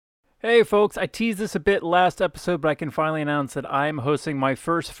Hey folks, I teased this a bit last episode, but I can finally announce that I'm hosting my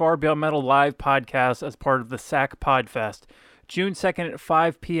first Far Beyond Metal live podcast as part of the SAC Podfest, June 2nd at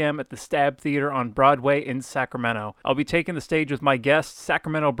 5 p.m. at the Stab Theater on Broadway in Sacramento. I'll be taking the stage with my guest,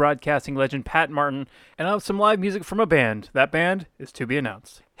 Sacramento broadcasting legend Pat Martin, and I'll have some live music from a band. That band is to be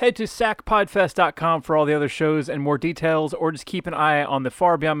announced. Head to sacpodfest.com for all the other shows and more details, or just keep an eye on the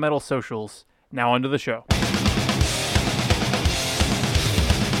Far Beyond Metal socials. Now onto the show.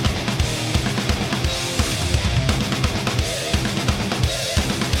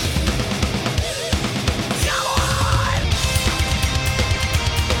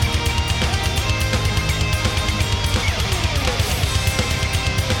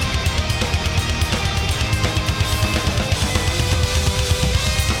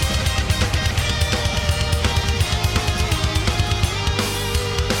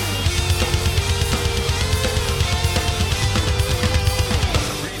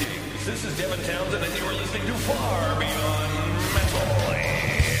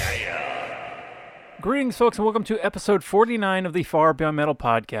 Greetings, folks, and welcome to episode 49 of the Far Beyond Metal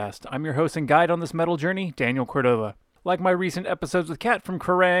podcast. I'm your host and guide on this metal journey, Daniel Cordova. Like my recent episodes with Kat from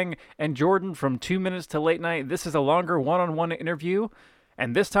Kerrang and Jordan from 2 Minutes to Late Night, this is a longer one-on-one interview,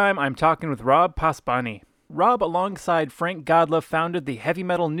 and this time I'm talking with Rob Pasbani. Rob, alongside Frank Godlove, founded the heavy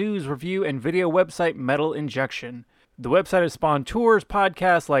metal news, review, and video website Metal Injection. The website has spawned tours,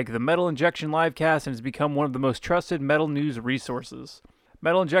 podcasts like the Metal Injection Livecast, and has become one of the most trusted metal news resources.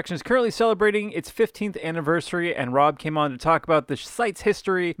 Metal Injection is currently celebrating its 15th anniversary, and Rob came on to talk about the site's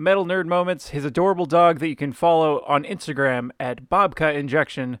history, metal nerd moments, his adorable dog that you can follow on Instagram at Bobka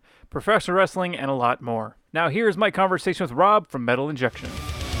Injection, professional wrestling, and a lot more. Now here's my conversation with Rob from Metal Injection.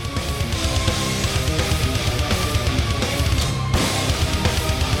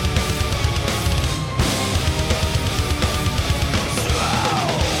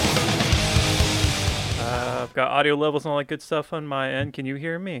 I've got audio levels and all that good stuff on my end. Can you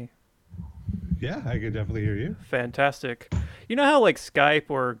hear me? Yeah, I can definitely hear you. Fantastic. You know how like Skype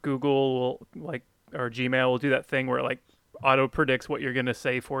or Google will or Gmail will do that thing where it like auto predicts what you're gonna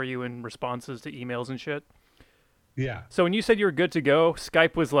say for you in responses to emails and shit? Yeah. So when you said you were good to go,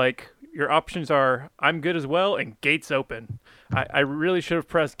 Skype was like, your options are I'm good as well and gates open. I really should have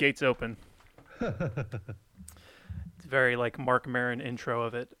pressed gates open. It's very like Mark Maron intro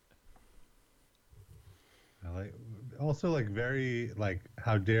of it. I like also like very like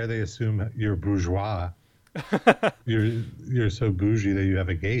how dare they assume you're bourgeois. you're so bougie that you have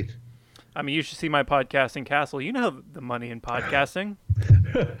a gate. I mean, you should see my podcasting castle. You know the money in podcasting.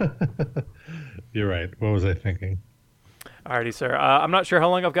 You're right. What was I thinking? Alrighty, sir. I'm not sure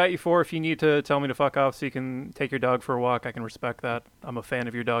how long I've got you for. If you need to tell me to fuck off so you can take your dog for a walk, I can respect that. I'm a fan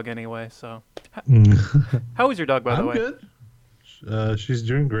of your dog anyway, so. How is your dog, by the way? I'm good. She's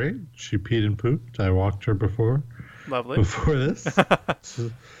doing great. She peed and pooped. I walked her before this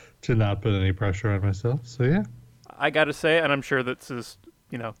to not put any pressure on myself. So yeah, I gotta say, and I'm sure this is,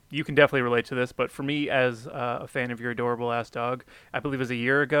 you can definitely relate to this, but for me as a fan of your adorable ass dog, I believe it was a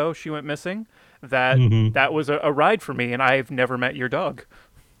year ago she went missing. That was a ride for me, and I've never met your dog.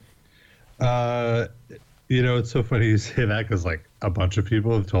 It's so funny you say that because like a bunch of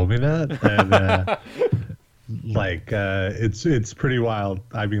people have told me that, and it's pretty wild.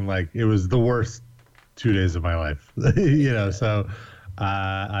 I mean, like it was the worst 2 days of my life, so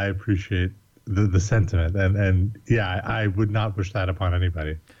I appreciate the sentiment and yeah, I would not wish that upon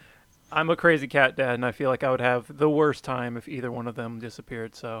anybody. I'm a crazy cat dad, and I feel like I would have the worst time if either one of them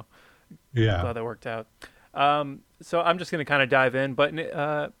disappeared, so yeah, I'm glad that worked out. So I'm just going to kind of dive in,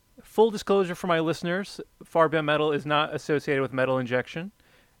 but full disclosure for my listeners, Far Beyond Metal is not associated with Metal Injection.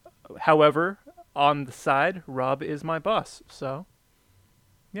 However, on the side, Rob is my boss. So,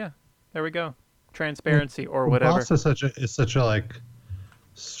 yeah, there we go. Transparency or whatever. Boss is such a like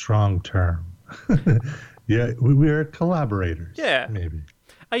strong term. Yeah, we're collaborators. Yeah, maybe.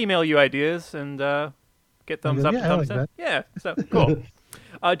 I email you ideas and get thumbs up, thumbs down. Yeah, so cool.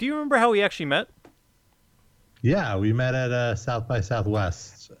 Do you remember how we actually met? Yeah, we met at South by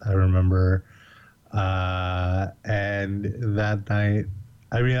Southwest. I remember, and that night,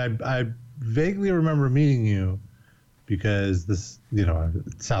 I mean, I vaguely remember meeting you because this,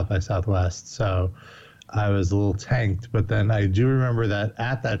 South by Southwest. So I was a little tanked, but then I do remember that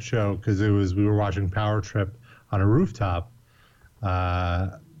at that show, because we were watching Power Trip on a rooftop.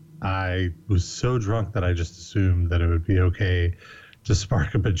 I was so drunk that I just assumed that it would be okay to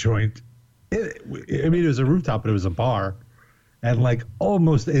spark up a joint. It was a rooftop, but it was a bar. And like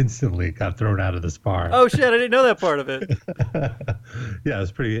almost instantly got thrown out of this bar. Oh shit! I didn't know that part of it. Yeah, it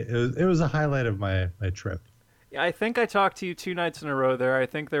was pretty. It was a highlight of my trip. Yeah, I think I talked to you 2 nights in a row there. I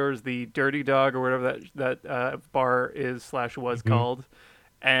think there was the Dirty Dog or whatever that bar is slash was Mhm. called,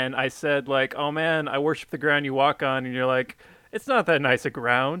 and I said like, "Oh man, I worship the ground you walk on," and you're like, "It's not that nice a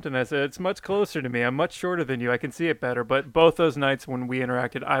ground," and I said, "It's much closer to me. I'm much shorter than you. I can see it better." But both those nights when we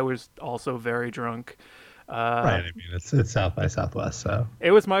interacted, I was also very drunk. Right. Uh, I mean, it's South by Southwest, so.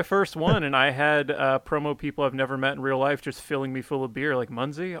 it was my first one, and I had promo people I've never met in real life just filling me full of beer, like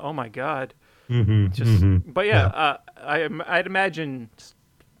Munzie. Oh my god! Just, but yeah, Yeah. I'd imagine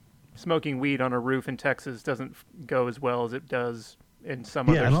smoking weed on a roof in Texas doesn't go as well as it does in some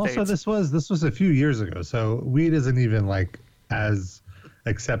Yeah, other and also states. this was a few years ago, so weed isn't even like as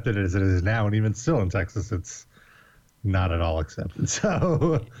accepted as it is now, and even still in Texas, it's not at all accepted.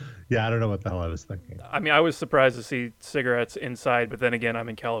 So, yeah, I don't know what the hell I was thinking. I mean, I was surprised to see cigarettes inside, but then again, I'm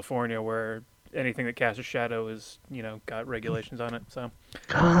in California where anything that casts a shadow is, got regulations on it. So,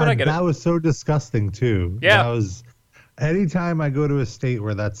 but I God, get it. that was so disgusting too. Yeah, That was anytime I go to a state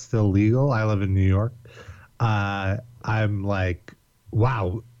where that's still legal. I live in New York. I'm like,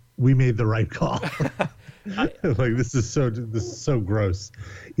 wow, we made the right call. I, Like this is so gross.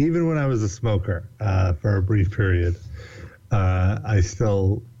 Even when I was a smoker for a brief period, I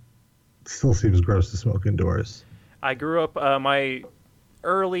still seems gross to smoke indoors. I grew up. My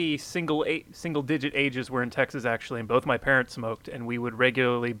early single digit ages were in Texas actually, and both my parents smoked, and we would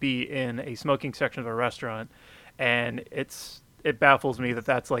regularly be in a smoking section of a restaurant, and it baffles me that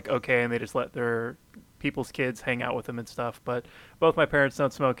that's like okay, and they just let their people's kids hang out with them and stuff. But both my parents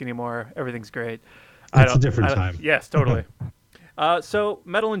don't smoke anymore. Everything's great. I It's a don't. different time. Yes, totally. So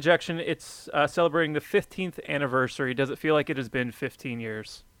Metal Injection, it's celebrating the 15th anniversary. Does it feel like it has been 15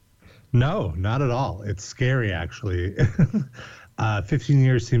 years? No, not at all. It's scary, actually. 15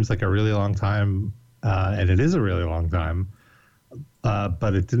 years seems like a really long time, and it is a really long time,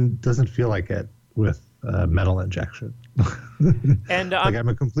 but doesn't feel like it with metal injection. And Like I'm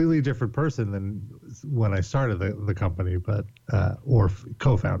a completely different person than when I started the company, but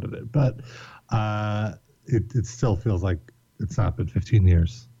co-founded it. But it still feels like it's not been 15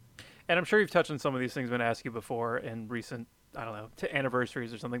 years. And I'm sure you've touched on some of these things I'm going to ask you before in recent, I don't know,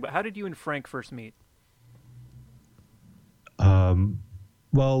 anniversaries or something. But how did you and Frank first meet?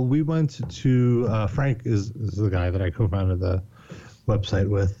 Well, we went to Frank is the guy that I co-founded the website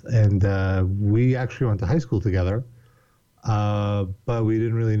with, and we actually went to high school together, but we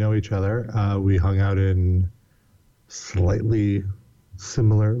didn't really know each other. We hung out in slightly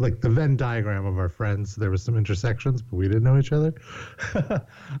similar, like the Venn diagram of our friends. There was some intersections, but we didn't know each other.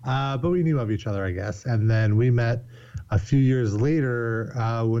 But we knew of each other, I guess. And then we met a few years later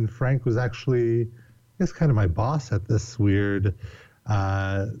when Frank was actually, I guess, kind of my boss at this weird,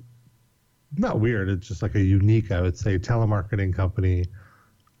 not weird, it's just like a unique, I would say, telemarketing company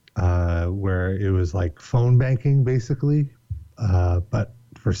where it was like phone banking, basically, but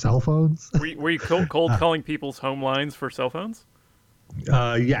for cell phones. Were you cold calling people's home lines for cell phones?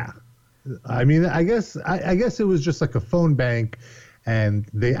 Yeah. I mean, I guess it was just like a phone bank, and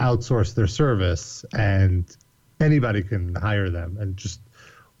they outsourced their service, and anybody can hire them. And just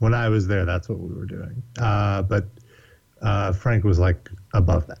when I was there, that's what we were doing. But Frank was like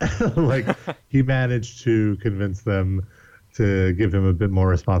above that. Like he managed to convince them to give him a bit more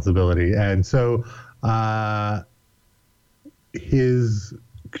responsibility, and so his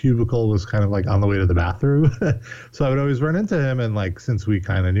cubicle was kind of like on the way to the bathroom. So I would always run into him, and like since we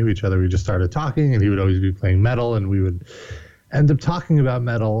kind of knew each other, we just started talking, and he would always be playing metal, and we would end up talking about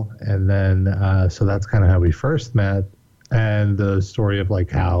metal. And then so that's kind of how we first met. And the story of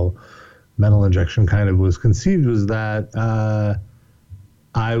like how Metal Injection kind of was conceived was that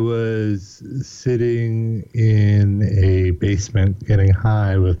I was sitting in a basement getting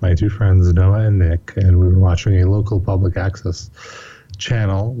high with my two friends, Noah and Nick, and we were watching a local public access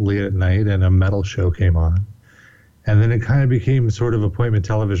channel late at night, and a metal show came on. And then it kind of became sort of appointment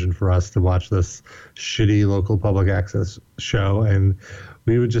television for us to watch this shitty local public access show, and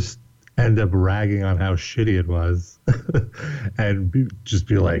we would just end up ragging on how shitty it was and just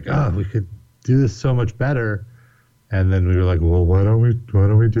be like, oh, we could do this so much better. And then we were like, well, why don't we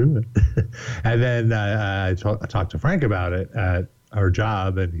do it? And then I talked to Frank about it at our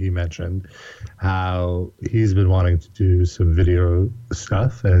job, and he mentioned how he's been wanting to do some video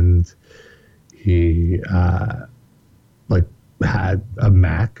stuff, and he like had a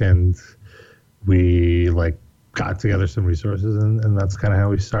Mac, and we like got together some resources, and that's kind of how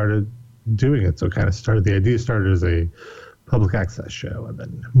we started doing it. So the idea started as a public access show and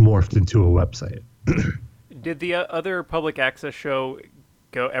then morphed into a website. Did the other public access show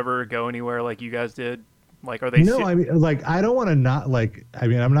ever go anywhere like you guys did? Like, are they? No, I mean, like, I don't want to not like. I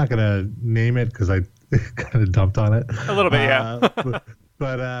mean, I'm not gonna name it because I kind of dumped on it A little bit, yeah.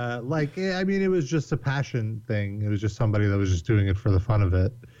 but like, yeah, I mean, it was just a passion thing. It was just somebody that was just doing it for the fun of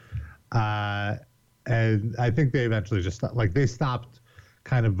it. And I think they eventually just stopped, like they stopped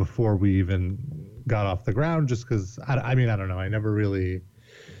kind of before we even got off the ground, just because I mean, I don't know. I never really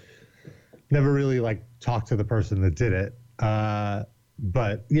like talked to the person that did it.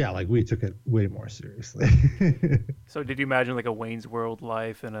 But yeah, like we took it way more seriously. So did you imagine like a Wayne's World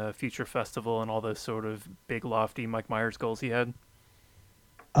life and a future festival and all those sort of big lofty Mike Myers goals he had?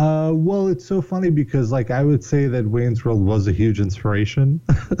 Well, it's so funny because like I would say that Wayne's World was a huge inspiration,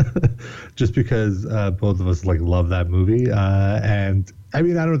 just because both of us like love that movie. And I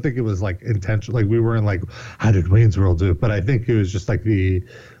mean, I don't think it was like intentional. Like we weren't like, how did Wayne's World do it? But I think it was just like the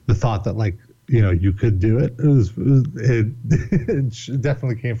thought that like, you know, you could do it. It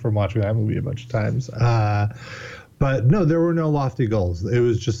definitely came from watching that movie a bunch of times. But no, there were no lofty goals. It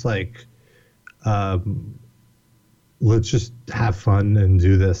was just like, let's just have fun and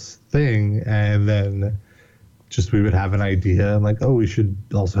do this thing. And then just we would have an idea and like, oh, we should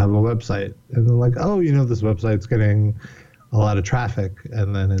also have a website. And then like, oh, you know, this website's getting a lot of traffic.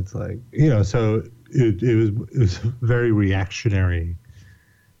 And then it's like, you know, so it was very reactionary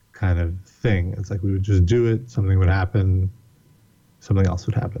kind of thing. It's like we would just do it, something would happen, something else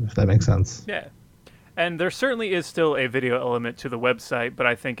would happen, if that makes sense. Yeah. And there certainly is still a video element to the website, but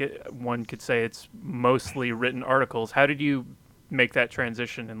I think one could say it's mostly written articles. How did you make that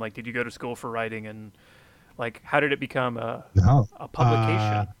transition? And like, did you go to school for writing? And like, how did it become a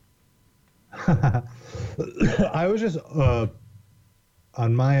publication? I was just,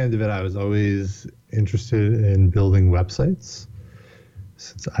 on my end of it, I was always interested in building websites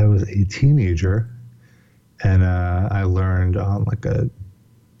since I was a teenager. And I learned on like a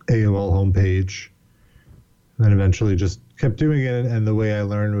AOL homepage. And then eventually just kept doing it. And the way I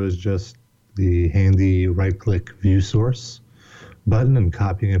learned was just the handy right-click view source button and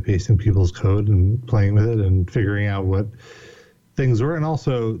copying and pasting people's code and playing with it and figuring out what things were. And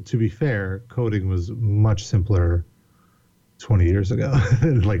also, to be fair, coding was much simpler 20 years ago.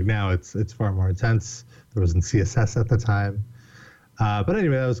 Like now it's far more intense. There wasn't CSS at the time. But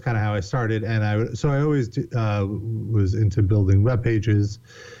anyway, that was kind of how I started. And I always was into building web pages.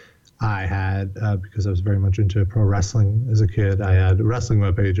 I had, because I was very much into pro wrestling as a kid, I had wrestling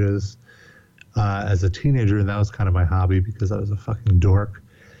web pages as a teenager, and that was kind of my hobby because I was a fucking dork.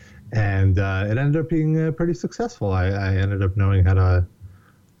 And it ended up being pretty successful. I ended up knowing how to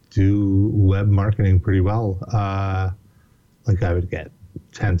do web marketing pretty well. Like I would get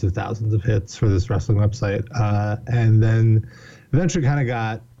tens of thousands of hits for this wrestling website. And then eventually kind of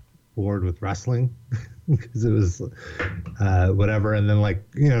got bored with wrestling because it was whatever. And then like,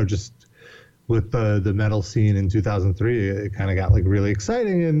 you know, just with the metal scene in 2003, it kind of got like really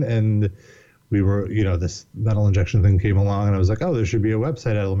exciting. And we were, you know, this Metal Injection thing came along and I was like, oh, there should be a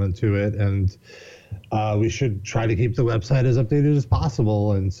website element to it. And we should try to keep the website as updated as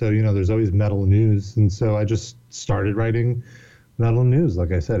possible. And so, you know, there's always metal news. And so I just started writing metal news.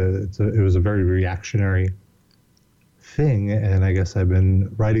 Like I said, it was a very reactionary thing. And I guess I've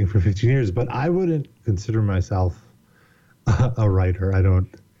been writing for 15 years, but I wouldn't consider myself a writer.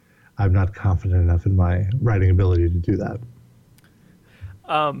 I'm not confident enough in my writing ability to do that.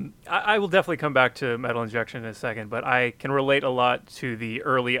 I will definitely come back to Metal Injection in a second, but I can relate a lot to the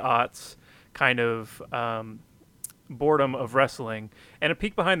early aughts kind of boredom of wrestling. And a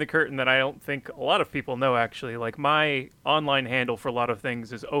peek behind the curtain that I don't think a lot of people know, actually. Like, my online handle for a lot of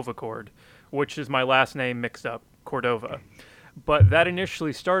things is Ovacord, which is my last name mixed up, Cordova. But that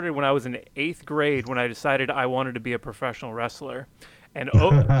initially started when I was in 8th grade when I decided I wanted to be a professional wrestler. And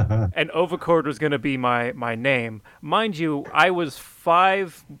Ovacord was going to be my name. Mind you, I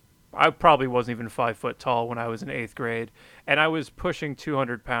probably wasn't even 5 foot tall when I was in 8th grade, and I was pushing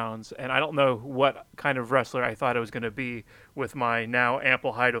 200 pounds, and I don't know what kind of wrestler I thought I was going to be with my now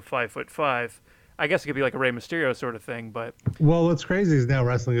ample height of 5'5". I guess it could be like a Rey Mysterio sort of thing, but... Well, what's crazy is now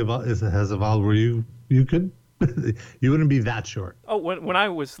wrestling has evolved where you could... you wouldn't be that short. Oh, when I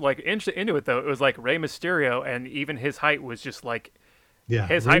was like into it, though, it was like Rey Mysterio, and even his height was just like... Yeah,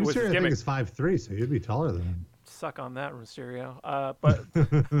 his height was his gimmick. I think is 5'3", so you'd be taller than him. Suck on that, Mysterio.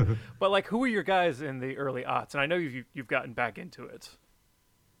 But like, who were your guys in the early aughts? And I know you've gotten back into it.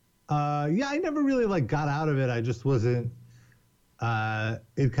 Yeah, I never really like got out of it. I just wasn't.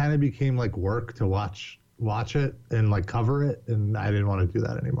 It kind of became like work to watch it and like cover it, and I didn't want to do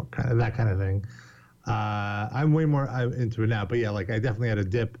that anymore. That kind of thing. I'm way more into it now, but yeah, like I definitely had a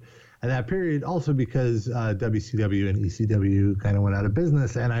dip. And that period also because WCW and ECW kind of went out of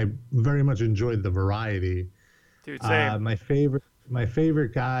business, and I very much enjoyed the variety. Dude, same. My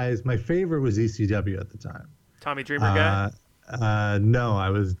favorite guys, my favorite was ECW at the time. Tommy Dreamer guy? No,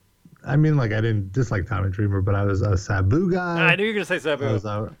 I didn't dislike Tommy Dreamer, but I was a Sabu guy. I knew you were going to say Sabu.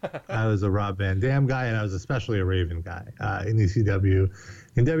 I was a Rob Van Dam guy, and I was especially a Raven guy in ECW.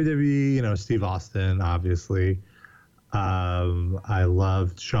 In WWE, Steve Austin, obviously. I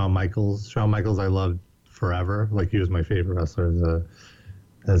loved Shawn Michaels. Shawn Michaels I loved forever. Like, he was my favorite wrestler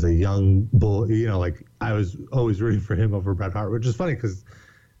as a young bull. I was always rooting for him over Bret Hart, which is funny because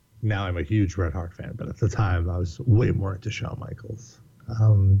now I'm a huge Bret Hart fan, but at the time I was way more into Shawn Michaels.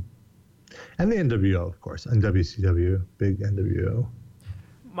 And the NWO, of course, and WCW, big NWO.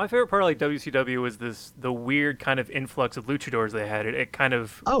 My favorite part of like WCW was the weird kind of influx of luchadors they had. It kind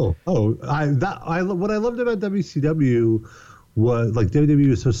of what I loved about WCW was like WWE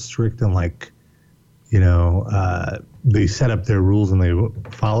was so strict and like they set up their rules and they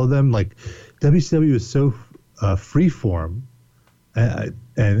follow them. Like WCW is so free form.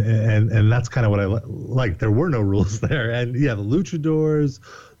 And that's kind of what I like. There were no rules there, and yeah, the luchadors,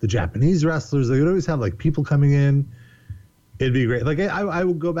 the Japanese wrestlers, they would always have like people coming in. It'd be great. Like I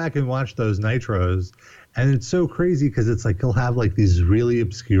would go back and watch those Nitros, and it's so crazy because it's like he'll have like these really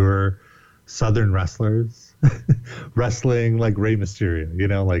obscure Southern wrestlers wrestling like Rey Mysterio,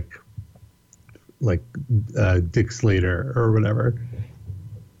 like Dick Slater or whatever.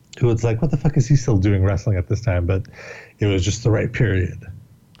 Who it's like, what the fuck is he still doing wrestling at this time? But it was just the right period.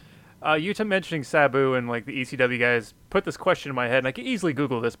 You mentioning Sabu and like the ECW guys put this question in my head, and I could easily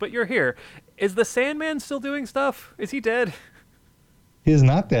Google this, but you're here. Is the Sandman still doing stuff? Is he dead? He is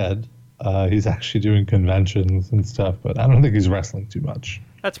not dead. He's actually doing conventions and stuff, but I don't think he's wrestling too much.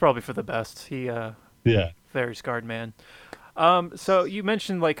 That's probably for the best. Very scarred man. So you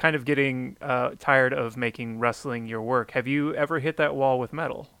mentioned like kind of getting tired of making wrestling your work. Have you ever hit that wall with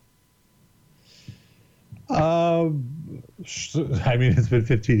metal? I mean, it's been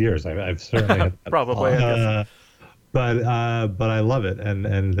 15 years. I've certainly hit that probably. I guess. But I love it,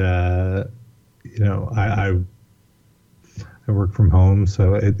 and I work from home,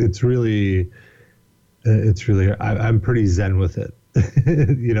 so it's really I'm pretty zen with it.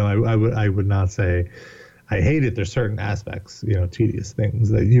 I would not say I hate it. There's certain aspects, tedious things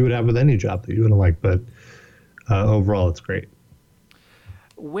that you would have with any job that you wouldn't like, but overall, it's great.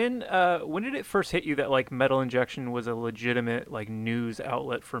 When did it first hit you that like Metal Injection was a legitimate like news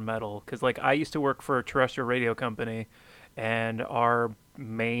outlet for metal? Because like I used to work for a terrestrial radio company, and our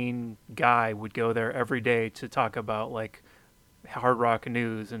main guy would go there every day to talk about like hard rock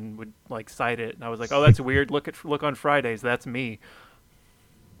news and would like cite it. And I was like, oh, that's weird. Look on Fridays. That's me.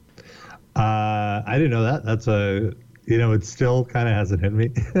 I didn't know that. That's it still kind of hasn't hit me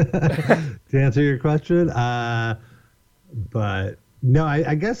to answer your question. But no,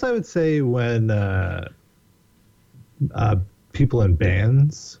 I guess I would say when people in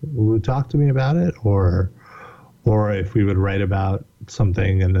bands would talk to me about it, or if we would write about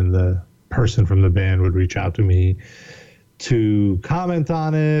something and then the person from the band would reach out to me to comment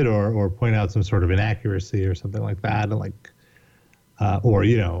on it or point out some sort of inaccuracy or something like that, and like or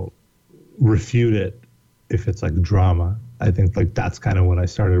refute it if it's like drama. I think like that's kind of when I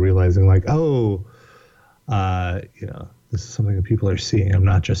started realizing like, this is something that people are seeing. I'm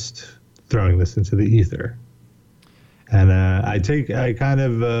not just throwing this into the ether. And I kind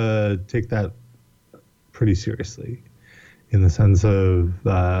of take that pretty seriously, in the sense of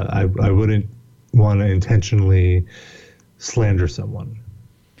I wouldn't want to intentionally slander someone.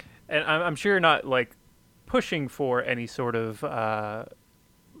 And I'm sure you're not like pushing for any sort of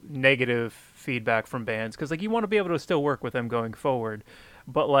negative feedback from bands, because like you want to be able to still work with them going forward.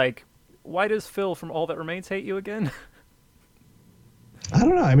 But like, why does Phil from All That Remains hate you again? I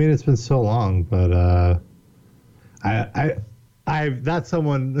don't know. I mean, it's been so long, but I that's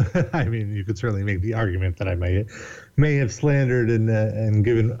someone. I mean, you could certainly make the argument that I may have slandered and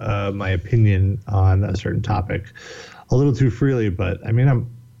given my opinion on a certain topic a little too freely. But I mean,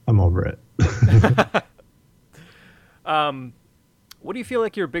 I'm over it. What do you feel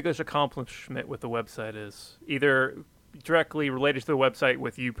like your biggest accomplishment with the website is? Either directly related to the website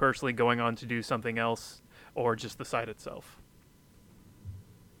with you personally going on to do something else, or just the site itself?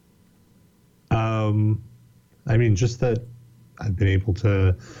 I mean, just that I've been able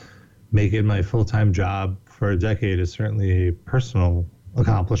to make it my full-time job for a decade is certainly a personal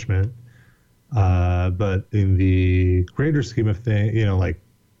accomplishment. But in the greater scheme of things,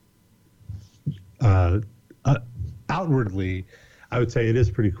 outwardly, I would say it is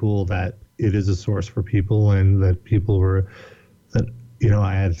pretty cool that it is a source for people, and that people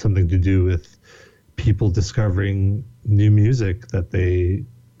I had something to do with people discovering new music that they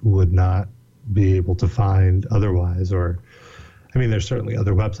would not be able to find otherwise. Or, I mean, there's certainly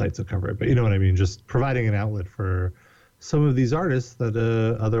other websites that cover it, but you know what I mean? Just providing an outlet for some of these artists that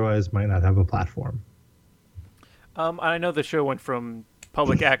otherwise might not have a platform. I know the show went from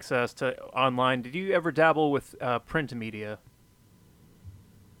public access to online. Did you ever dabble with print media?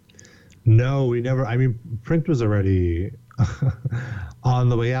 No, we never. I mean, print was already on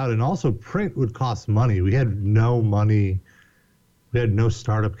the way out, and also print would cost money. We had no money. We had no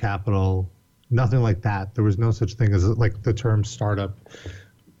startup capital, nothing like that. There was no such thing as like the term startup.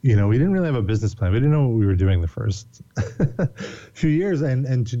 We didn't really have a business plan. We didn't know what we were doing the first few years.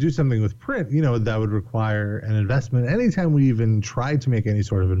 And to do something with print, that would require an investment. Anytime we even tried to make any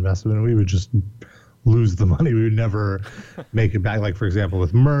sort of investment, we would just lose the money. We would never make it back. Like, for example,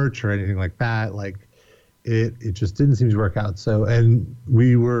 with merch or anything like that, like it just didn't seem to work out. So, and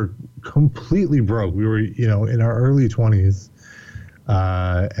we were completely broke. We were, in our early 20s.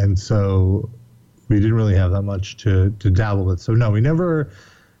 And so we didn't really have that much to dabble with. So no, we never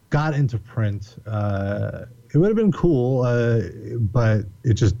got into print. It would have been cool, but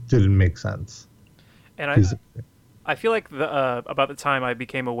it just didn't make sense. And I feel like about the time I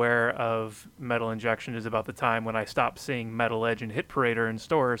became aware of Metal Injection is about the time when I stopped seeing Metal Edge and Hit Parader in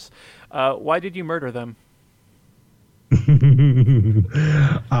stores. Why did you murder them?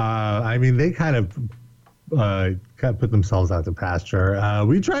 I mean, they kind of put themselves out to pasture.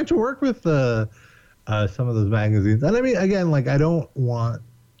 We tried to work with some of those magazines. And I mean, again, like,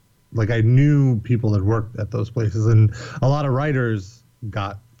 I knew people that worked at those places, and a lot of writers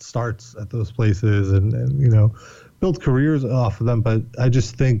got starts at those places and built careers off of them. But I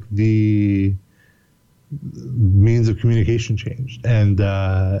just think the means of communication changed. And,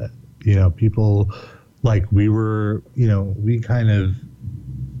 people like we were, we kind of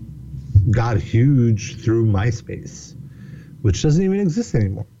got huge through MySpace, which doesn't even exist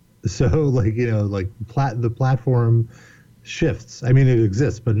anymore. So the platform shifts. I mean, it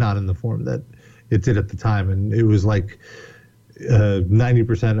exists, but not in the form that it did at the time. And it was like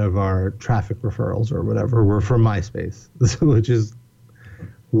 90% of our traffic referrals or whatever were from MySpace, which is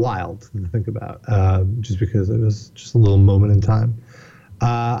wild to think about, just because it was just a little moment in time.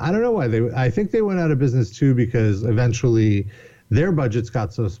 I don't know why I think they went out of business too, because eventually their budgets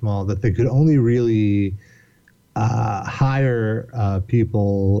got so small that they could only really hire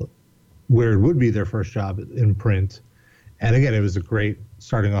people where it would be their first job in print. And again, it was a great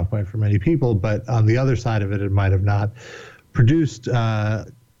starting off point for many people, but on the other side of it, it might have not produced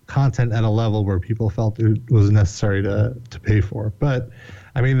content at a level where people felt it was necessary to pay for. But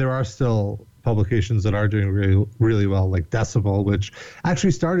I mean, there are still publications that are doing really, really well, like Decibel, which actually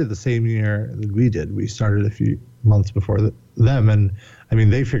started the same year that we did. We started a few months before them, and I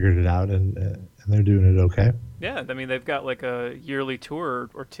mean, they figured it out, and they're doing it okay. Yeah, I mean, they've got like a yearly tour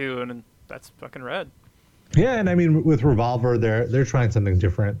or two, and that's fucking rad. Yeah, and I mean, with Revolver, they're trying something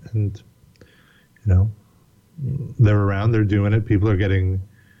different, and they're around, they're doing it. People are getting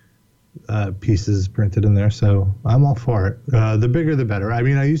pieces printed in there, so I'm all for it. The bigger, the better. I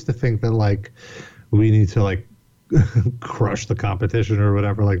mean, I used to think that like we need to like crush the competition or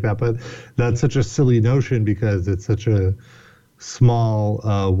whatever like that, but that's such a silly notion because it's such a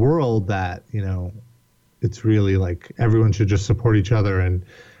small world that it's really like everyone should just support each other, and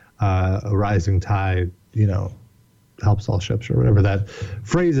a rising tide helps all ships, or whatever that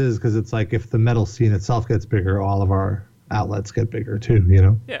phrase is, because it's like if the metal scene itself gets bigger, all of our outlets get bigger too,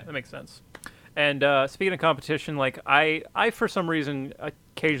 Yeah, that makes sense. And speaking of competition, like I for some reason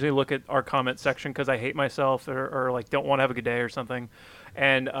occasionally look at our comment section because I hate myself or like don't want to have a good day or something.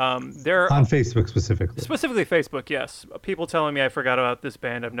 And there on Facebook specifically Facebook, yes, people telling me I forgot about this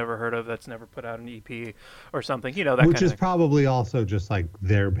band I've never heard of that's never put out an EP or something, that which kind is of probably also just like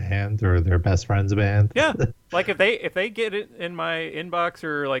their band or their best friend's band. Yeah, like if they get it in my inbox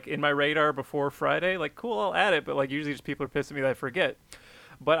or like in my radar before Friday, like cool, I'll add it. But like usually just people are pissing me that I forget.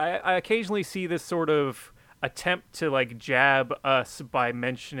 But I occasionally see this sort of attempt to like jab us by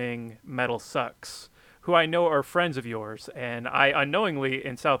mentioning Metal Sucks, who I know are friends of yours, and I unknowingly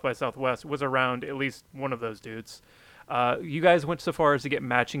in South by Southwest was around at least one of those dudes. You guys went so far as to get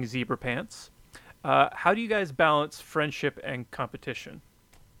matching zebra pants. How do you guys balance friendship and competition?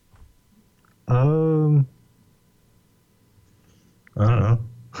 I don't know.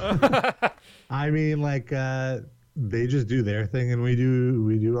 I mean, like, they just do their thing and we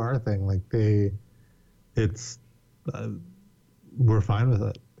do our thing. Like we're fine with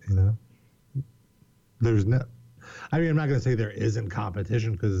it, There's no, I mean, I'm not going to say there isn't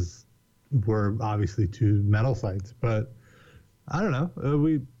competition because we're obviously two metal sites, but I don't know.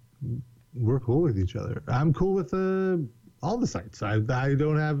 We're cool with each other. I'm cool with all the sites. I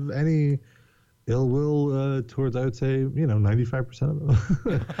don't have any ill will towards, I would say, 95% of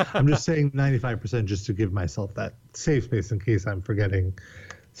them. I'm just saying 95% just to give myself that safe space in case I'm forgetting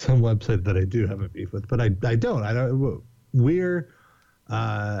some website that I do have a beef with. But I don't. We're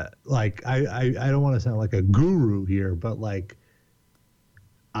like, I don't want to sound like a guru here, but like,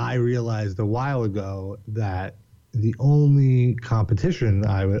 I realized a while ago that the only competition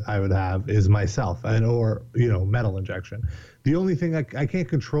I would have is myself or Metal Injection. The only thing I can't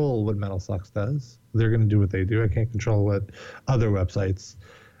control what Metal Sucks does. They're going to do what they do. I can't control what other websites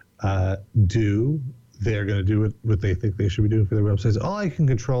do. They're going to do what they think they should be doing for their websites. All I can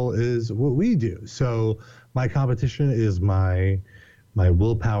control is what we do. So my competition is my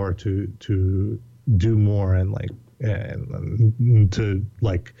willpower to do more and to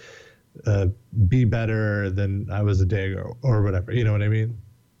be better than I was a day ago or whatever. You know what I mean?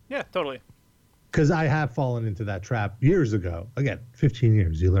 Yeah, totally. Because I have fallen into that trap years ago. Again, 15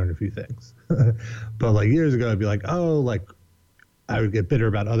 years, you learn a few things. But like years ago, I'd be like, I would get bitter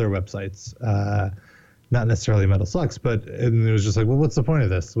about other websites. Not necessarily Metal Sucks, and it was just like, well, what's the point of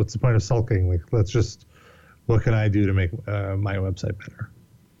this? What's the point of sulking? Like, what can I do to make my website better?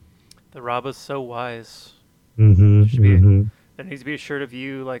 The Raba's so wise. Mm-hmm, There needs to be a shirt of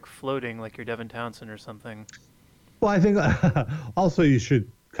you like floating like you're Devin Townsend or something. Well, I think also you should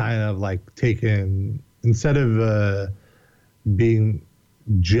kind of like take in, instead of being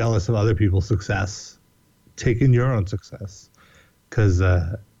jealous of other people's success, take in your own success. Because,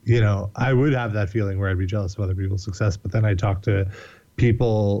 I would have that feeling where I'd be jealous of other people's success, but then I talk to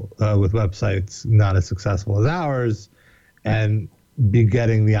people with websites not as successful as ours and be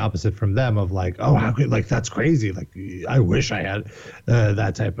getting the opposite from them of like, oh, how could, like, that's crazy. Like, I wish I had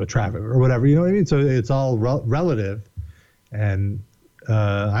that type of traffic or whatever. You know what I mean? So it's all relative. And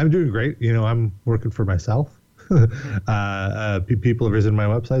I'm doing great. I'm working for myself. People have visited my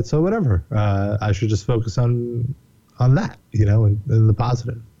website. So whatever. I should just focus on that, and the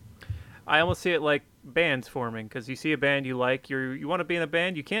positive. I almost see it like bands forming, because you see a band you like, you want to be in a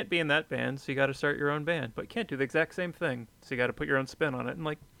band, you can't be in that band, so you got to start your own band, but you can't do the exact same thing, so you got to put your own spin on it, and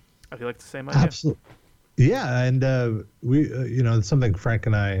I feel like it's the same idea. Absolutely. Yeah, and we, it's something Frank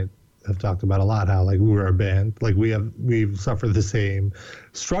and I have talked about a lot, how like we're a band, like we've suffered the same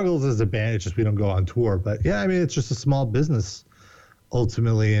struggles as a band, it's just we don't go on tour, but yeah, I mean, it's just a small business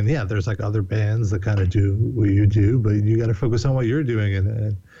ultimately, and yeah, there's like other bands that kind of do what you do, but you got to focus on what you're doing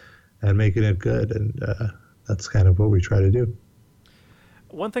and making it good, and that's kind of what we try to do.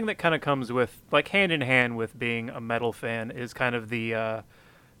 One thing that kind of comes with, like, hand in hand with being a metal fan is kind of the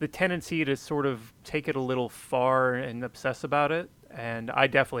tendency to sort of take it a little far and obsess about it, and I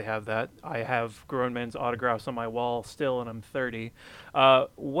definitely have that. I have grown men's autographs on my wall still, and I'm 30.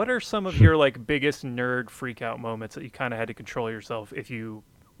 What are some of your like biggest nerd freak out moments that you kind of had to control yourself if you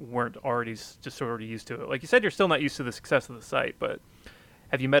weren't already just sort of used to it? Like you said, you're still not used to the success of the site, but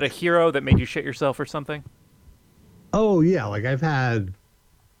have you met a hero that made you shit yourself or something? Oh yeah, like I've had,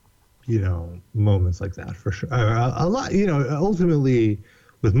 moments like that for sure. A lot, ultimately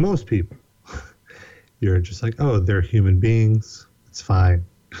with most people, you're just like, oh, they're human beings. It's fine.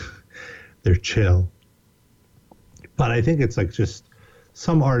 They're chill. But I think it's like just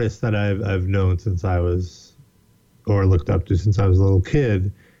some artists that I've known since I was, or looked up to since I was a little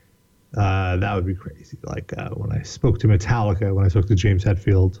kid, that would be crazy. Like when I spoke to Metallica, when I spoke to James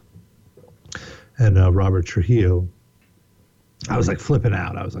Hetfield and Robert Trujillo, I was like flipping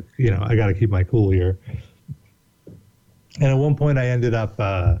out. I was like, I got to keep my cool here. And at one point I ended up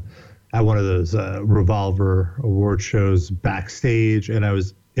at one of those Revolver award shows backstage, and I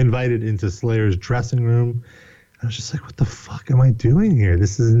was invited into Slayer's dressing room. I was just like, what the fuck am I doing here?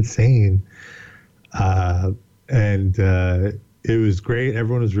 This is insane. And it was great.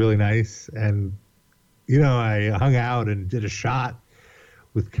 Everyone was really nice. And, I hung out and did a shot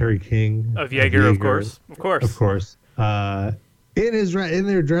with Kerry King. Of Jaeger, of course. In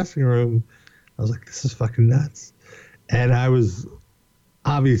their dressing room. I was like, this is fucking nuts. And I was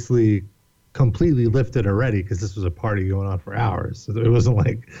obviously completely lifted already because this was a party going on for hours. So it wasn't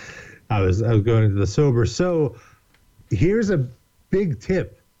like I was going into the sober. So here's a big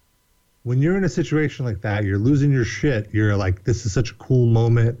tip. When you're in a situation like that, you're losing your shit. You're like, this is such a cool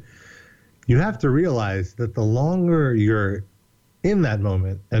moment. You have to realize that the longer you're in that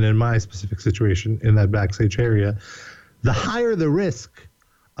moment, and in my specific situation, in that backstage area, the higher the risk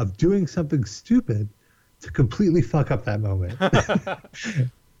of doing something stupid to completely fuck up that moment.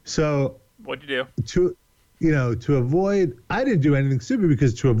 So what'd you do? To avoid, I didn't do anything stupid,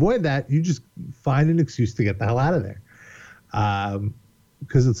 because to avoid that, you just find an excuse to get the hell out of there.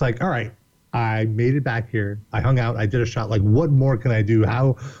 Because it's like, all right, I made it back here. I hung out. I did a shot. Like, what more can I do?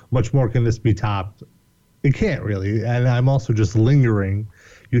 How much more can this be topped? It can't really. And I'm also just lingering.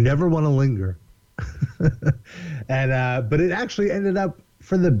 You never want to linger. But it actually ended up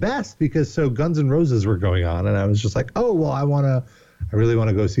for the best because so Guns N' Roses were going on. And I was just like, oh, well, I really want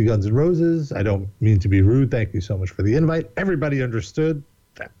to go see Guns N' Roses. I don't mean to be rude. Thank you so much for the invite. Everybody understood.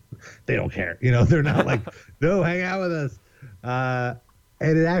 They don't care. They're not like, no, hang out with us.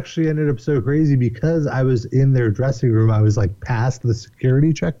 And it actually ended up so crazy because I was in their dressing room. I was like past the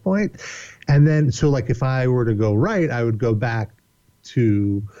security checkpoint. And then, so like if I were to go right, I would go back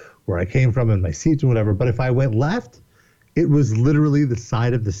to where I came from and my seats and whatever. But if I went left, it was literally the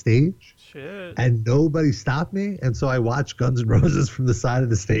side of the stage. Shit. And nobody stopped me. And so I watched Guns N' Roses from the side of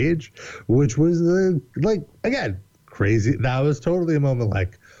the stage, which was like, again, crazy. That was totally a moment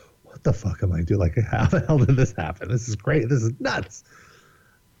like, what the fuck am I doing? Like, how the hell did this happen? This is great. This is nuts.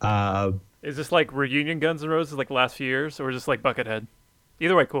 Is this like reunion Guns N' Roses like the last few years, or just like Buckethead?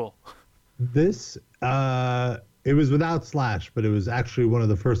 Either way, cool. This, it was without Slash, but it was actually one of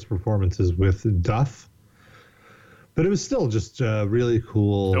the first performances with Duff. But it was still just a really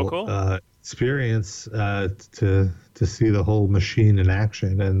cool, experience to see the whole machine in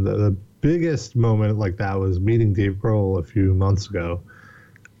action. And the biggest moment like that was meeting Dave Grohl a few months ago.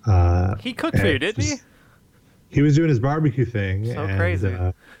 He cooked for you, didn't he? He was doing his barbecue thing. So crazy.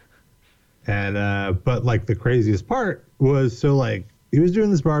 But like the craziest part was, so like he was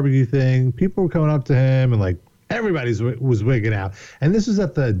doing this barbecue thing. People were coming up to him and like everybody was wigging out. And this was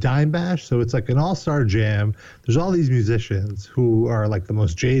at the Dime Bash. So it's like an all-star jam. There's all these musicians who are like the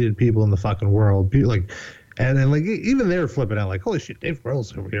most jaded people in the fucking world. Like, and then like even they were flipping out like, holy shit, Dave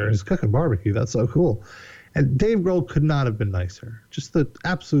Grohl's over here. He's cooking barbecue. That's so cool. And Dave Grohl could not have been nicer. Just the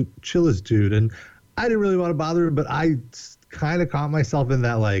absolute chillest dude. And I didn't really want to bother him, but I kind of caught myself in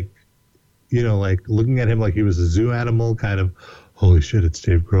that, like, like looking at him like he was a zoo animal, kind of, holy shit, it's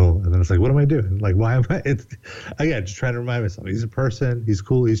Dave Grohl. And then it's like, what am I doing? Like, why am I? It's, again, just trying to remind myself, he's a person. He's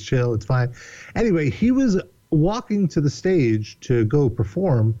cool. He's chill. It's fine. Anyway, he was walking to the stage to go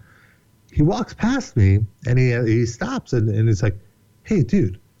perform. He walks past me and he stops and he's like, hey,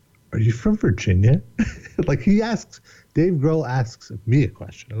 dude, are you from Virginia? Like Dave Grohl asks me a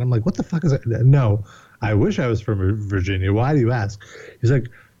question. And I'm like, what the fuck is that? No, I wish I was from Virginia. Why do you ask? He's like,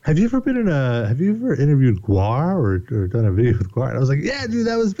 have you ever interviewed Gwar or done a video with Gwar? And I was like, yeah, dude,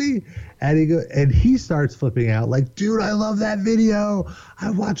 that was me. And he starts flipping out like, dude, I love that video.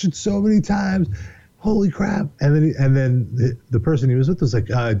 I've watched it so many times. Holy crap. And then the person he was with was like,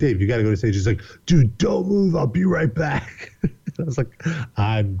 Dave, you got to go to stage. He's like, dude, don't move. I'll be right back. I was like,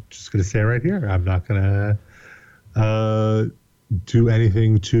 I'm just going to stay right here. I'm not going to do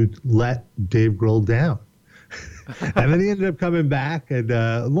anything to let Dave Grohl down. And then he ended up coming back. And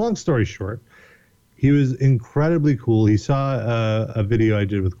long story short, he was incredibly cool. He saw a video I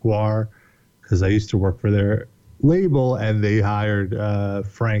did with Gwar because I used to work for their label, and they hired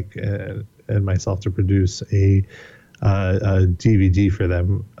Frank and myself to produce a DVD for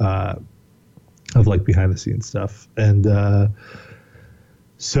them of like behind the scenes stuff. And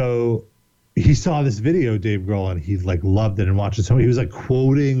so he saw this video, Dave Grohl, and he like loved it and watched it. So he was like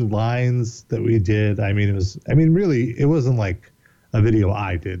quoting lines that we did. Really, it wasn't like a video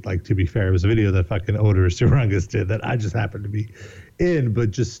I did. Like, to be fair, it was a video that fucking Oderus Urungus did that I just happened to be in,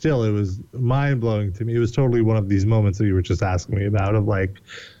 but just still, it was mind blowing to me. It was totally one of these moments that you were just asking me about of like,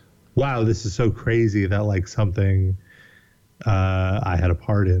 wow, this is so crazy that like something I had a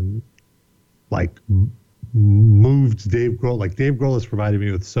part in, like moved Dave Grohl. Like Dave Grohl has provided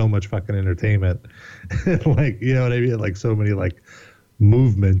me with so much fucking entertainment, like, you know what I mean? Like so many like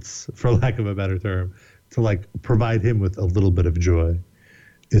movements, for lack of a better term, to like provide him with a little bit of joy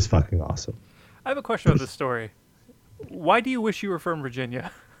is fucking awesome. I have a question about this story. Why do you wish you were from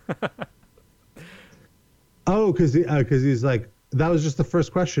Virginia? Oh, because he's like, that was just the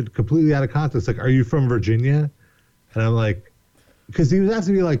first question, completely out of context. Like, are you from Virginia? And I'm like, because he was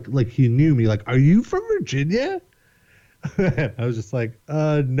asking me like he knew me. Like, are you from Virginia? I was just like,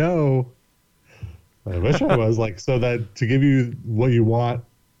 no. I wish I was, like, so that to give you what you want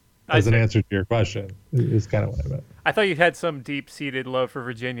as an answer to your question is kind of what I meant. I thought you had some deep-seated love for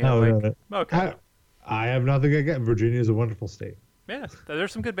Virginia. No, like, no. Okay. I have nothing against Virginia. Is a wonderful state. Yeah,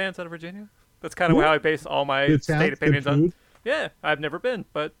 there's some good bands out of Virginia. That's kind of how I base all my good state sound, opinions good on. food. Yeah, I've never been,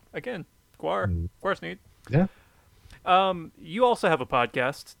 but again, Gwar, Gwar's neat. Yeah. You also have a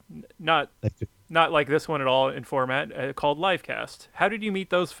podcast, not like this one at all in format, called Livecast. How did you meet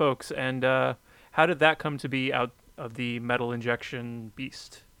those folks, and how did that come to be out of the Metal Injection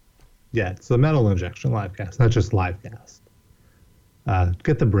beast? Yeah, it's the Metal Injection Livecast, not just Livecast.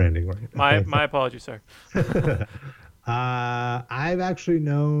 Get the branding right. My apologies, sir. I've actually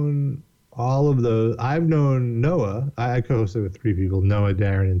known all of those. I've known Noah. I co-hosted with 3 people: Noah,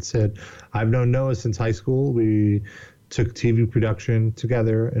 Darren, and Sid. I've known Noah since high school. We took TV production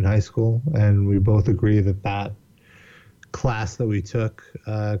together in high school, and we both agree that class that we took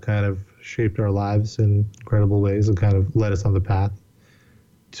kind of shaped our lives in incredible ways and kind of led us on the path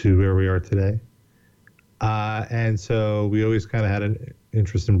to where we are today. And so we always kind of had an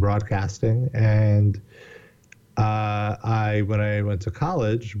interest in broadcasting. And when I went to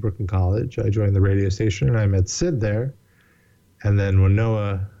college, Brooklyn College, I joined the radio station and I met Sid there. And then when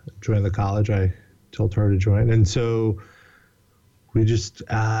Noah joined the college, I told her to join. And so we just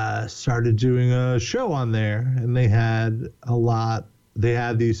started doing a show on there, and they had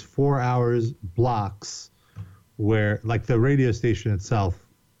these 4 hours blocks where, like, the radio station itself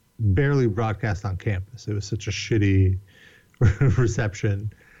barely broadcast on campus. It was such a shitty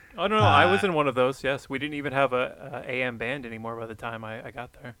reception. Oh, no, I was in one of those. Yes, we didn't even have a AM band anymore by the time I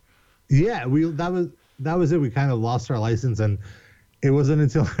got there. Yeah, that was it. We kind of lost our license, and it wasn't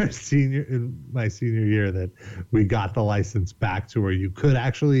until my senior year that we got the license back to where you could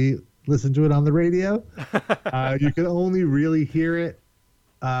actually listen to it on the radio. You could only really hear it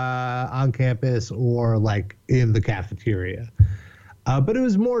on campus or like in the cafeteria. But it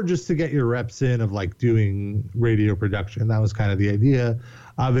was more just to get your reps in of like doing radio production. That was kind of the idea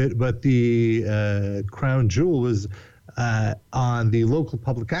of it. But the crown jewel was on the local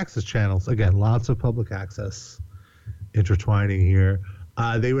public access channels. Again, lots of public access intertwining here.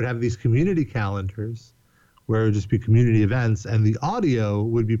 They would have these community calendars where it would just be community events, and the audio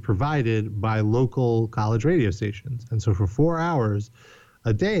would be provided by local college radio stations. And so for 4 hours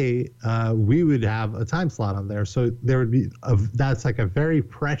a day, we would have a time slot on there. So there would be that's like a very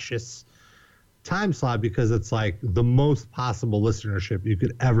precious time slot because it's like the most possible listenership you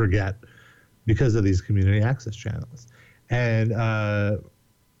could ever get because of these community access channels. And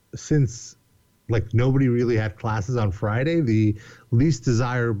since like nobody really had classes on Friday, the least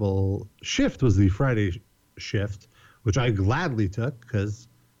desirable shift was the Friday shift, which I gladly took because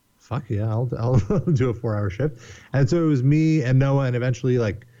fuck yeah, I'll do a 4 hour shift. And so it was me and Noah, and eventually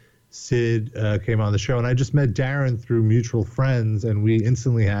like Sid came on the show, and I just met Darren through mutual friends, and we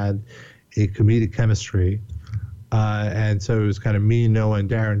instantly had a comedic chemistry. And so it was kind of me, Noah, and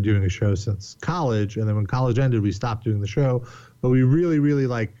Darren doing a show since college. And then when college ended, we stopped doing the show, but we really, really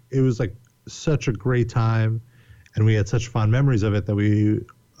it was like such a great time, and we had such fond memories of it that we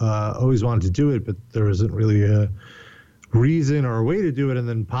always wanted to do it, but there wasn't really a reason or a way to do it. And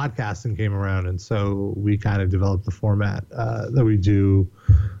then podcasting came around, and so we kind of developed the format that we do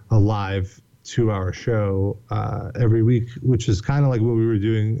a live 2 hour show every week, which is kind of like what we were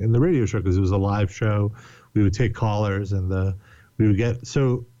doing in the radio show because it was a live show. We would take callers, and we would get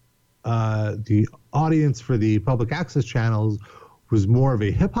the audience for the public access channels was more of a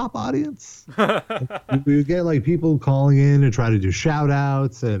hip hop audience. We would get like people calling in and try to do shout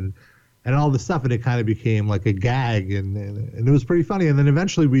outs and all this stuff. And it kind of became like a gag, and it was pretty funny. And then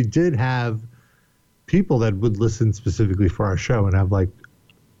eventually we did have people that would listen specifically for our show and have like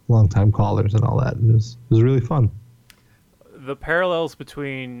longtime callers and all that. And it was really fun. The parallels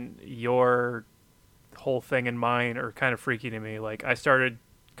between your whole thing and mine are kind of freaky to me. Like I started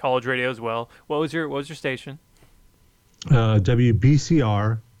college radio as well. What was your station?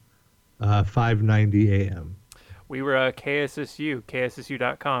 WBCR 590 AM. We were KSSU,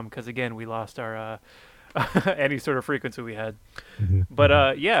 KSSU.com, because again we lost our any sort of frequency we had. Mm-hmm.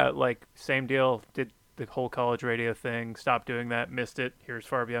 But yeah, like same deal. Did the whole college radio thing. Stopped doing that. Missed it. Here's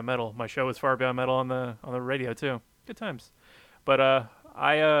Far Beyond Metal. My show was Far Beyond Metal on the radio too. Good times. But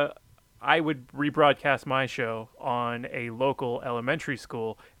I would rebroadcast my show on a local elementary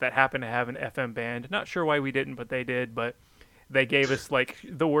school that happened to have an FM band. Not sure why we didn't, but they did. But they gave us like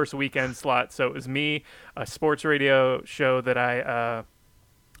the worst weekend slot. So it was me, a sports radio show that I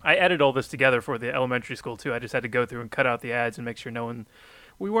edited all this together for the elementary school too. I just had to go through and cut out the ads and make sure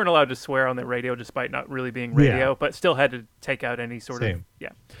we weren't allowed to swear on the radio despite not really being radio, but still had to take out any sort of,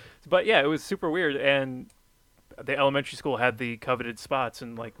 But yeah, it was super weird. And the elementary school had the coveted spots,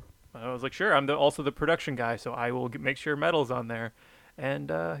 and like, I was like, sure, I'm also the production guy, so I will make sure Metal's on there. And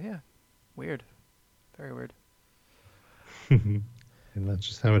yeah, weird. Very weird. And that's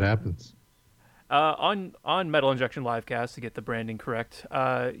just how it happens. On Metal Injection Livecast, to get the branding correct,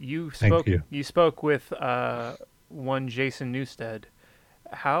 you spoke with one Jason Newsted.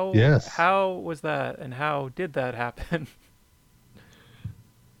 How was that, and how did that happen?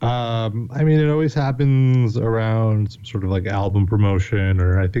 I mean, it always happens around some sort of like album promotion,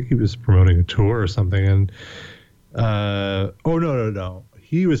 or I think he was promoting a tour or something, and Oh, no.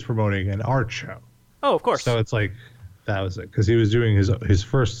 He was promoting an art show. Oh, of course. So it's like, that was it. Because he was doing his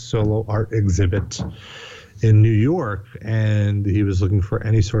first solo art exhibit in New York, and he was looking for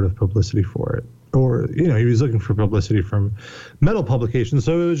any sort of publicity for it. Or, he was looking for publicity from metal publications.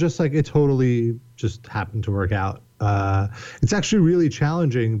 So it was just like, it totally just happened to work out. It's actually really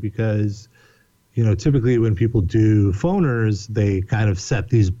challenging because, typically when people do phoners, they kind of set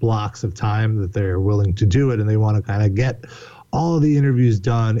these blocks of time that they're willing to do it, and they want to kind of get all of the interviews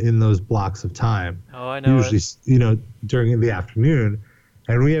done in those blocks of time. Oh, I know. Usually, during the afternoon.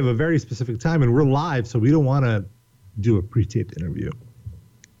 And we have a very specific time, and we're live, so we don't want to do a pre-taped interview.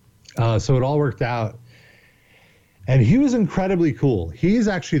 So it all worked out. And he was incredibly cool. He's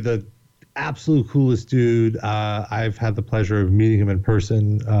actually the absolute coolest dude. I've had the pleasure of meeting him in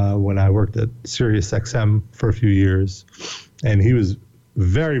person when I worked at SiriusXM for a few years. And he was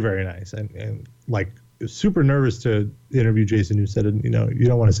very, very nice and like super nervous to interview Jason Newsted. And, you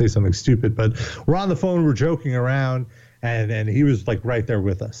don't want to say something stupid, but we're on the phone, we're joking around, and he was like right there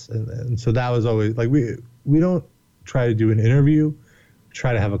with us. And so that was always like, we don't try to do an interview,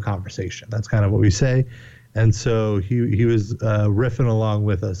 try to have a conversation. That's kind of what we say. And so he was riffing along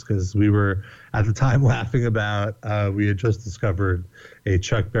with us because we were at the time laughing about we had just discovered a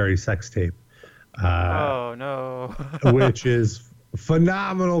Chuck Berry sex tape. Oh no! Which is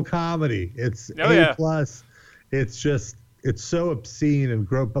phenomenal comedy. It's A plus. It's so obscene and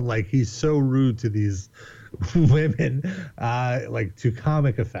gross, but like he's so rude to these women, like to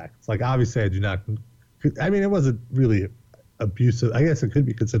comic effects. Like obviously it wasn't really abusive. I guess it could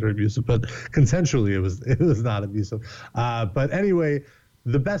be considered abusive, but consensually it was not abusive. But anyway,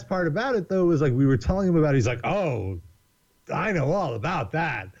 the best part about it though was like we were telling him about it. He's like, oh, I know all about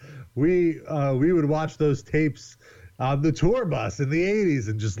that. We would watch those tapes on the tour bus in the 80s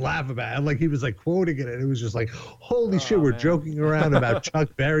and just laugh about it. And like he was like quoting it, and it was just like, holy shit, we're joking around about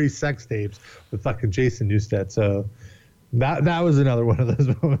Chuck Berry sex tapes with fucking Jason Newsted. So that was another one of those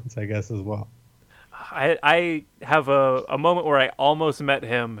moments, I guess, as well. I have a moment where I almost met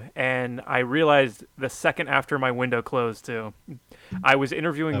him, and I realized the second after my window closed, too. I was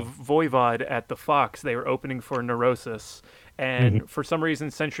interviewing Voivod at the Fox. They were opening for Neurosis, and for some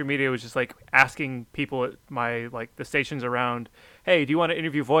reason, Century Media was just, like, asking people at the stations around, hey, do you want to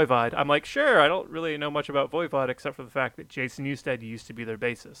interview Voivod? I'm like, sure, I don't really know much about Voivod except for the fact that Jason Newsted used to be their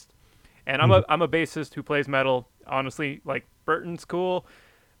bassist. And I'm a bassist who plays metal. Honestly, like, Burton's cool.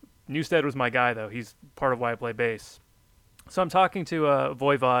 Newsted was my guy, though. He's part of why I play bass. So I'm talking to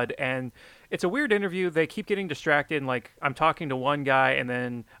Voivod, and it's a weird interview. They keep getting distracted, and like I'm talking to one guy, and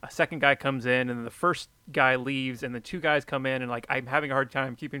then a second guy comes in, and then the first guy leaves, and the two guys come in, and like I'm having a hard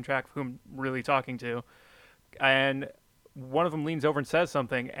time keeping track of who I'm really talking to. And one of them leans over and says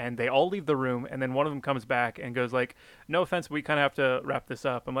something, and they all leave the room, and then one of them comes back and goes like, no offense, but we kind of have to wrap this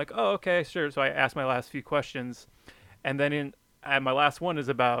up. I'm like, oh, okay, sure. So I asked my last few questions, and then and my last one is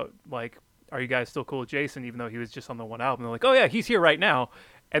about, like, are you guys still cool with Jason, even though he was just on the one album? They're like, oh, yeah, he's here right now.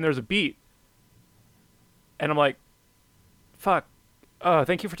 And there's a beat. And I'm like, fuck.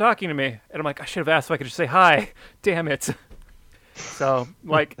 Thank you for talking to me. And I'm like, I should have asked if I could just say hi. Damn it. So,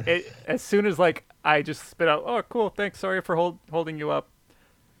 like, as soon as, like, I just spit out, oh, cool, thanks, sorry for holding you up.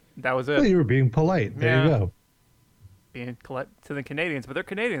 That was it. Well, you were being polite. There you go. Being polite to the Canadians. But they're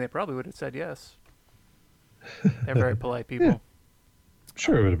Canadian. They probably would have said yes. They're very polite people. Yeah.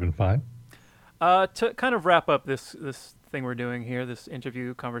 Sure, it would have been fine. To kind of wrap up this thing we're doing here, this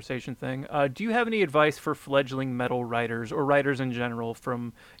interview conversation thing, do you have any advice for fledgling metal writers or writers in general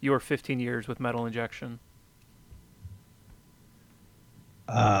from your 15 years with Metal Injection?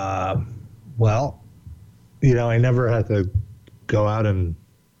 Well, I never had to go out and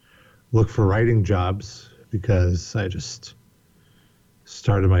look for writing jobs because I just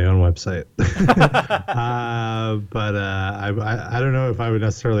started my own website. But I don't know if I would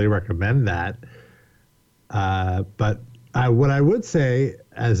necessarily recommend that. But what I would say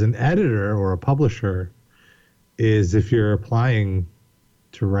as an editor or a publisher is if you're applying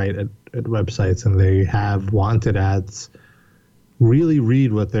to write at websites and they have wanted ads, really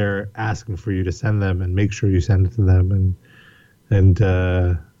read what they're asking for you to send them and make sure you send it to them. And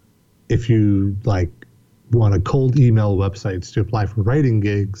if you want to cold email websites to apply for writing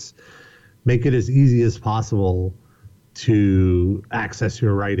gigs, make it as easy as possible to access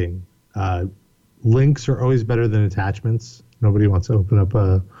your writing. Links are always better than attachments. Nobody wants to open up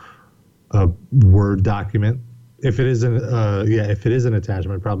a Word document. If it is an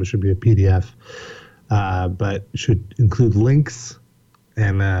attachment, it probably should be a PDF, but should include links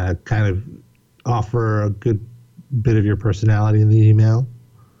and kind of offer a good bit of your personality in the email.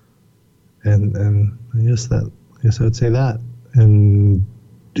 And I guess that I guess I would say that. And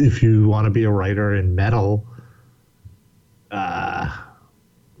if you want to be a writer in metal,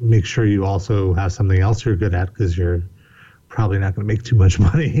 make sure you also have something else you're good at, because you're probably not going to make too much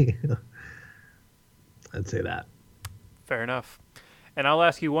money. I'd say that. Fair enough. And I'll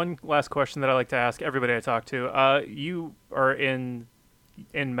ask you one last question that I like to ask everybody I talk to. You are in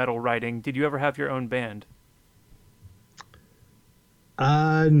metal writing. Did you ever have your own band?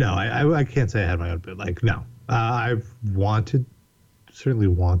 No, I can't say I had my own band. Like, no. I've certainly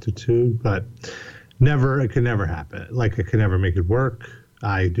wanted to, but it could never happen. Like, I could never make it work.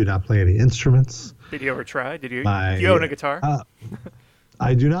 I do not play any instruments. Did you ever try? Do you own a guitar?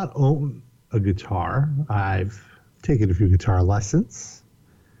 I do not own a guitar. I've taken a few guitar lessons,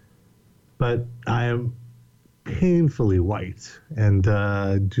 but I am painfully white and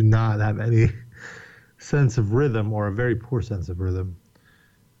do not have any sense of rhythm, or a very poor sense of rhythm.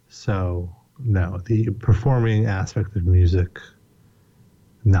 So, no, the performing aspect of music,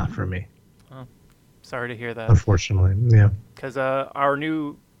 not for me. Oh, sorry to hear that. Unfortunately, yeah. Because our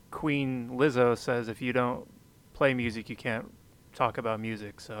new queen, Lizzo, says if you don't play music, you can't talk about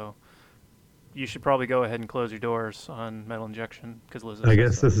music. So you should probably go ahead and close your doors on Metal Injection, because Lizzo I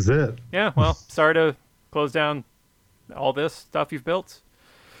guess this is it. Yeah, well, sorry to close down all this stuff you've built.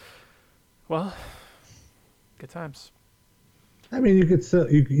 Well, good times. I mean, you could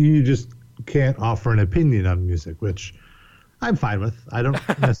still, you just can't offer an opinion on music, which I'm fine with. I don't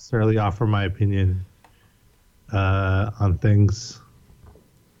necessarily offer my opinion on things.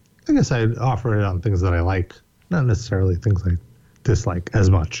 I guess I offer it on things that I like, not necessarily things I dislike as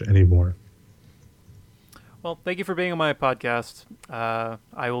much anymore. Well, thank you for being on my podcast.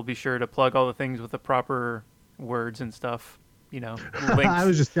 I will be sure to plug all the things with the proper words and stuff. Links. I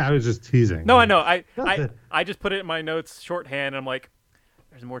was just teasing. No, I know. I just put it in my notes shorthand, and I'm like,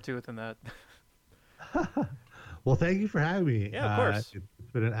 there's more to it than that. Well, thank you for having me. Yeah, of course.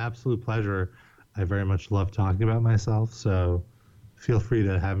 It's been an absolute pleasure. I very much love talking about myself, so feel free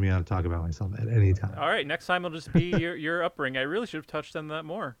to have me on to talk about myself at any time. All right, next time it'll just be your upbringing. I really should have touched on that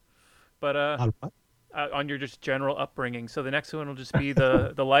more, but on what? On your just general upbringing. So the next one will just be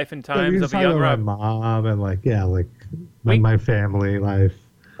the life and times of a young rock. My mom and my family life,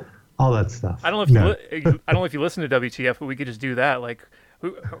 all that stuff. I don't know if you listen to WTF, but we could just do that. Like,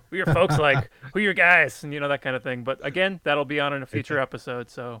 who your folks like? Who your guys? And that kind of thing. But again, that'll be on in a future episode.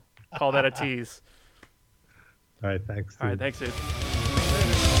 So call that a tease. All right, thanks. Dude. All right, thanks, dude.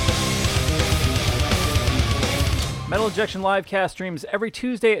 Metal Injection Livecast streams every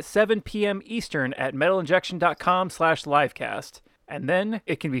Tuesday at 7 p.m. Eastern at metalinjection.com/livecast. And then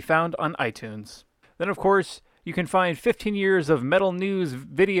it can be found on iTunes. Then, of course, you can find 15 years of metal news,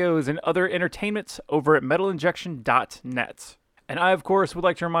 videos, and other entertainments over at metalinjection.net. And I, of course, would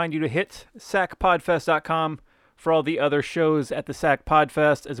like to remind you to hit sacpodfest.com for all the other shows at the SAC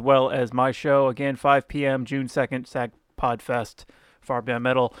Podfest, as well as my show. Again, 5 p.m. June 2nd, SAC Podfest. Far Beyond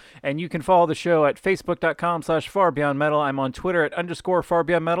Metal. And you can follow the show at facebook.com/FarBeyondMetal. I'm on Twitter at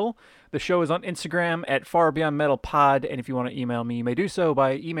 _FarBeyondMetal. The show is on Instagram at FarBeyondMetalPod. And if you want to email me, you may do so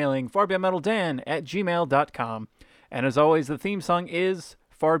by emailing FarBeyondMetalDan@gmail.com. And as always, the theme song is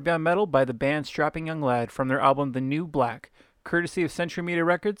Far Beyond Metal by the band Strapping Young Lad from their album The New Black, courtesy of Century Media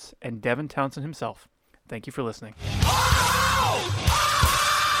Records and Devin Townsend himself. Thank you for listening.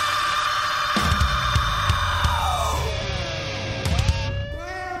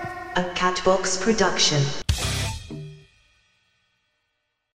 A Catbox production.